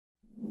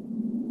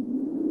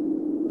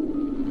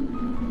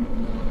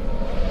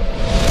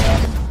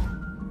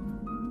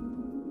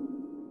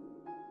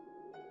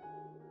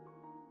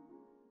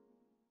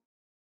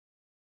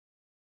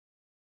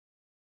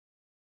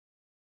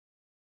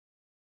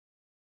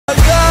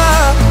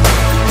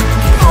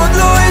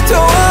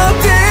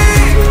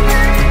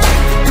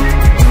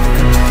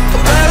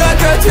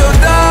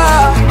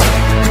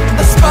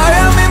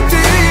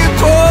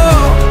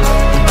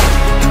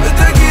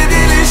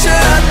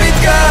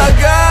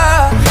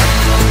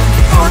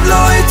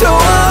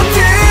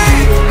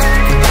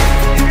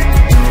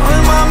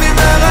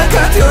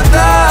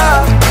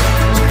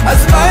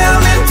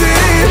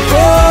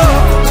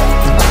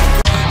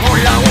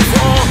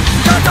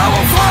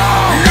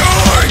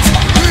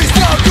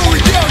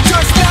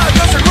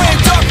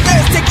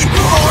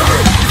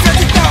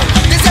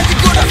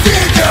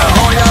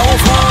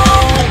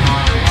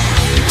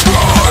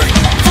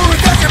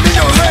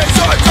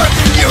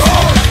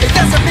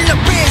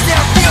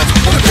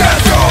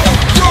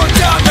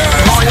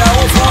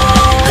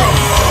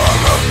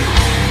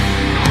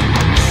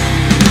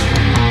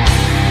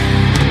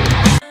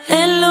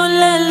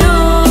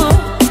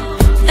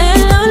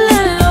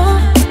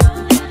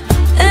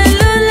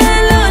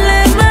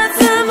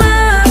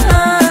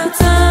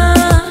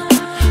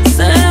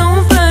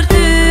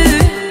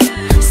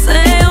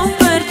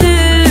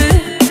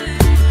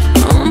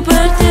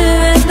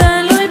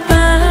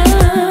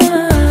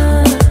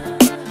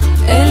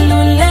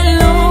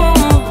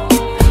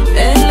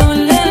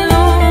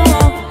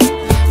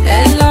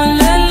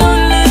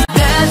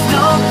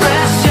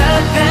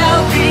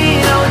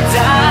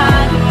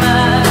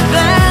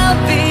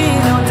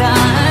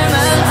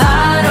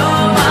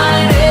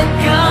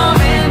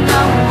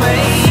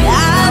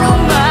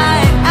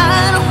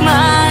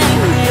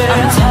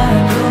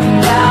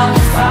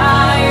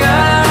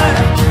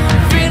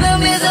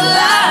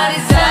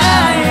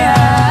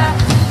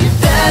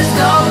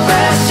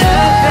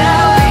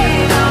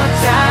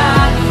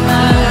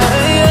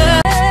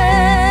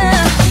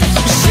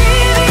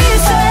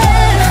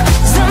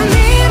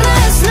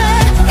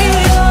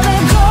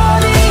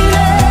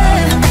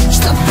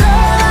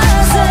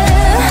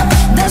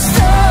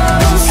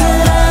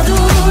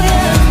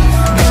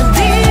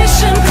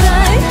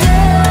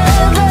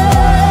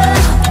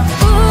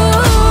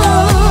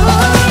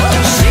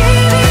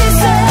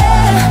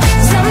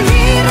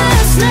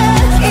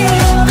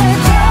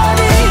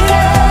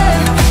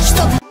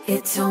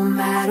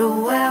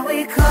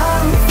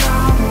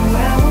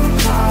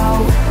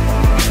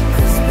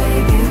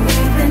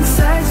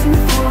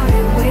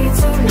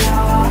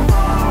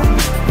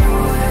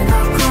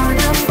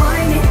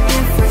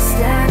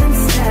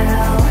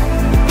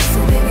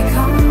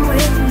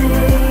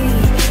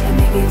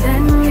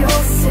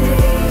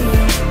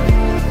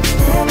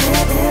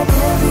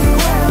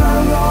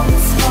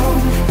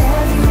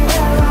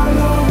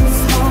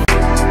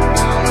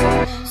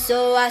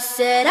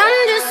said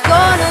I'm just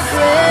gonna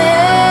pray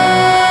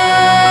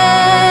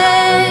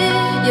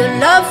your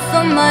love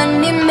for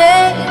money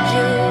made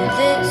you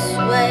this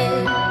way.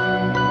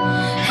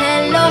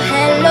 Hello,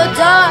 hello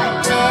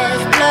darkness,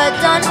 blood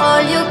on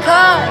all your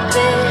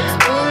carpets,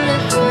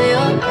 pulling through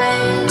your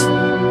brain.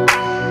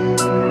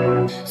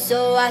 So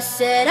I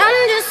said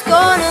I'm just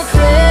gonna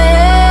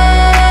pray.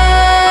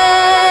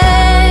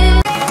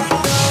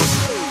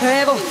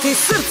 Evo ti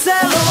srce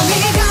lomi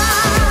ga.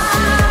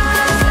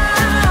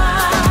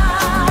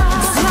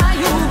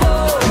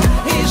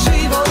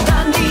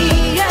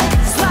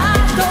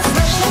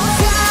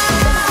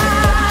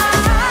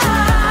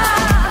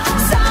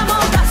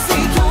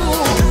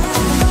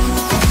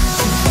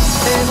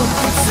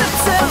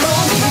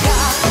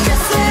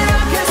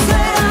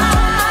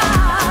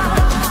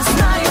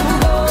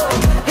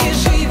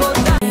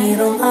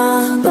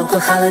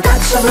 Кохали так,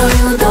 що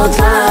врою до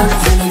дла.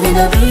 Вільні від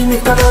обіймів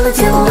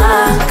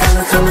полетіла.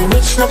 Калиха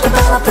мімічно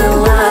купала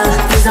пила.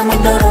 І за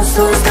мить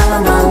дорослою стала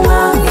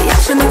мала. Я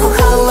ще не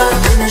кохала,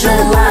 ти не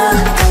жила.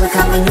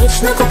 Калиха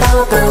мімічно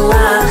купала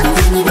пила.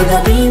 Вільні від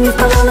обіймів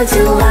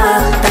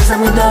полетіла. Так за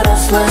мить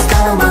дорослою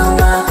стала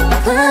мала.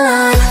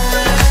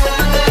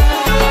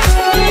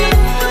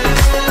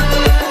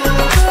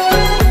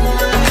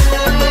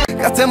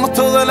 Gastemos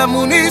toda la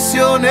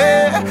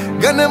municiones,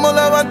 ganemos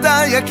la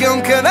batalla que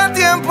aún queda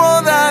tiempo,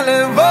 dale,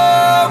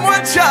 vamos a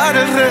echar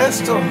el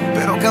resto.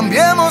 Pero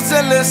cambiemos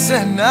el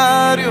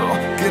escenario,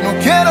 que no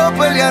quiero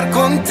pelear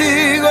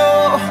contigo,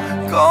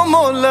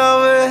 ¿cómo la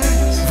ves?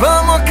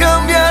 Vamos a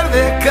cambiar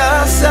de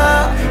casa,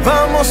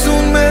 vamos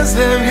un mes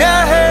de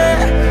viaje,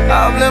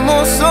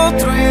 hablemos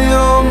otro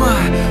idioma,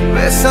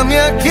 bésame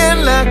aquí en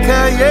la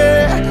calle.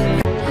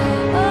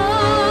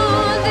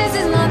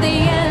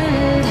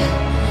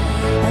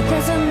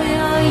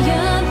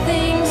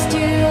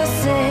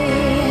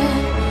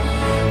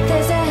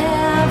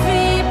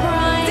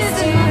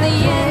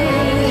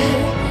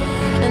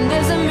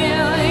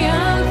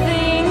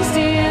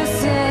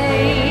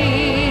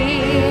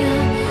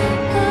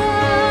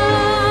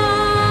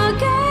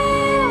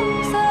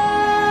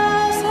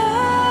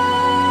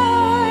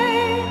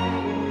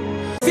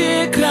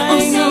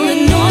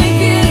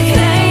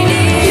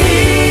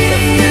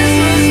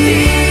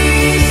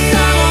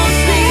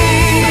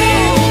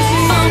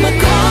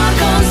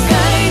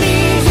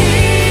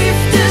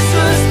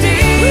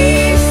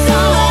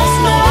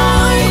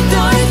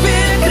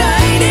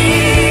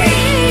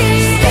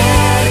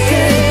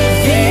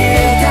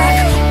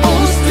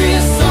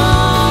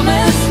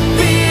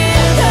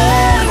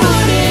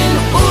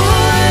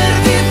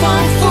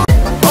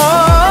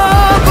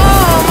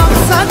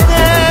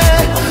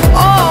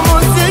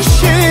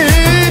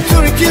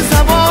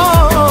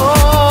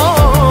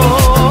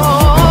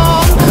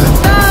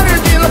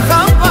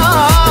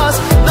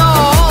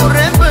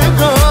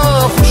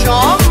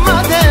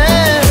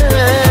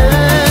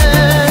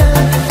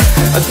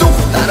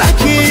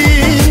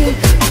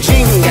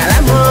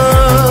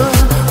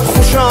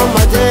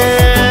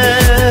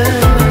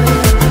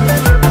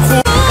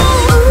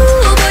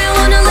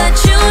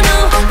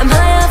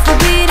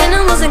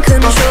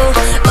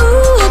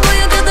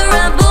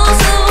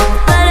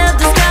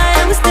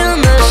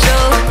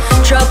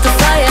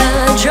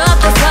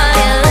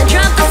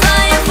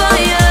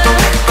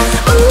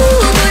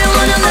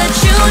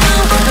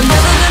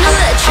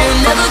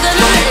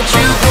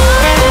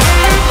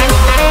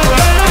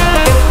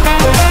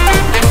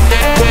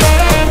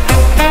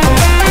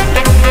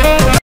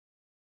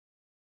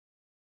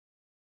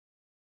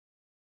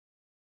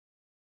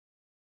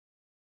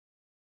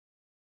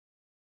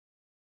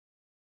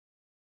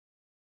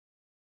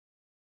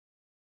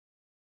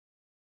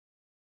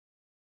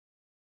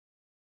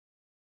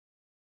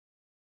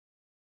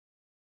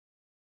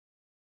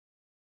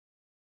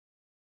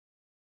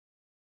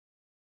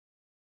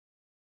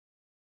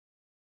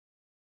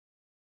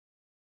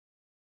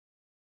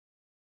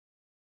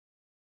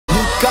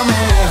 Nunca me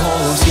dejo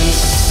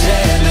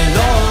sissemel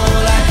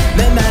olen,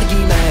 me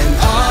märgime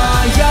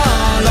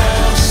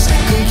ajaloos.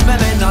 Kõik me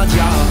vennad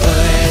ja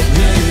õed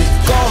nüüd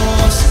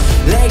koos,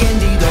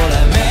 legendid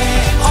oleme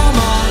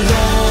oma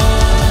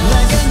loos.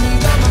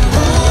 Legendid oma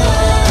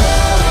loos.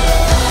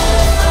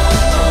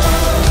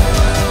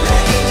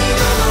 Legendid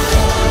oma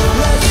loos.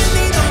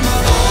 Legendid oma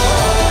loos.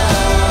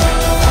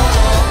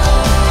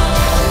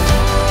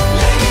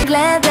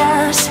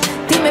 Gledaš,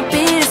 ti me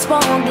piješ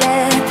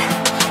pogled.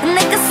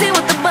 Neka si u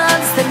te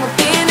bag, strmo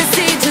ti ne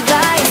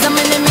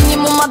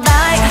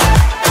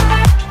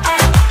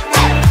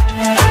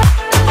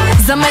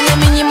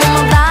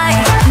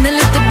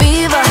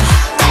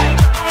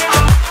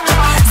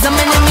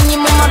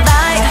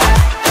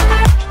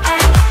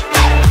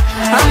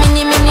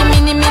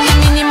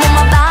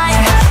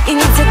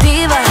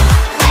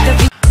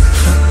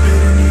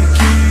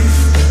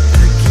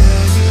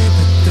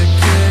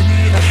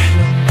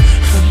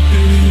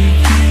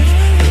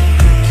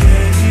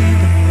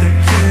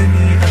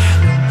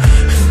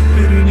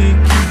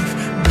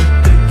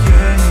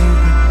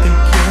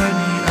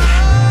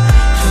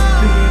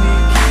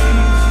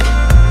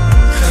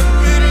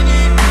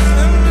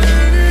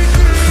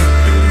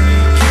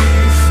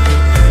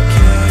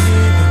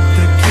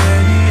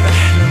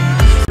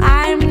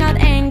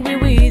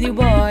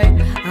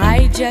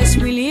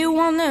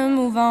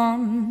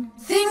on.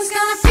 Things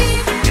gonna be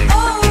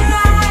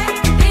alright.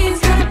 Things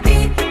gonna be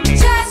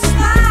just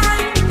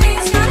fine.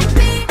 Things gonna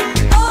be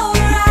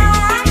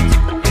alright.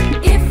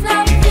 If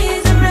love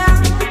is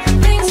around.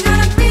 Things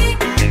gonna be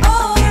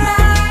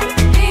alright.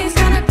 Things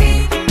gonna be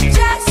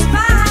just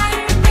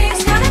fine.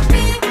 Things gonna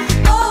be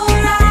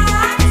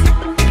alright.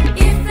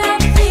 If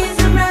love is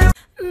around.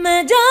 Me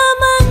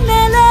llaman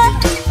Nele,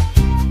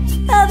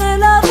 la de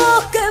la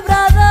voz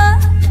quebrada.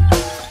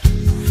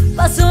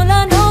 Paso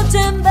la noche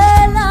en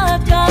vela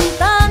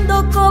cantando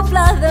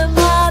coplas de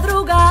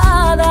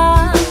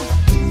madrugada.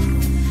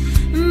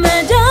 Me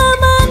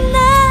llaman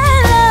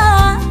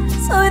Nela,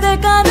 soy de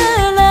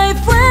canela y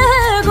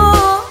fuego.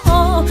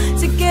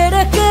 Si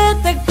quieres que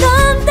te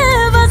cante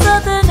vas a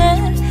tener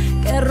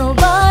que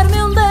robarme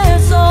un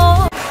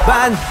beso.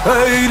 Ben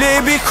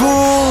öyle bir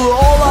kul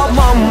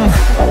olamam.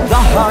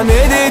 Daha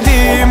ne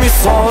dediğimi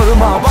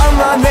sorma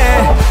bana ne.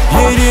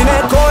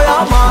 Yerine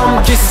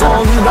koyamam ki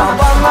sonra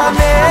bana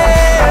ne.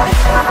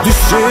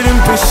 Düşerim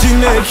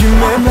peşine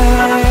kime ne.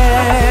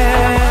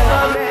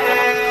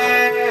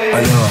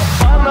 Alo.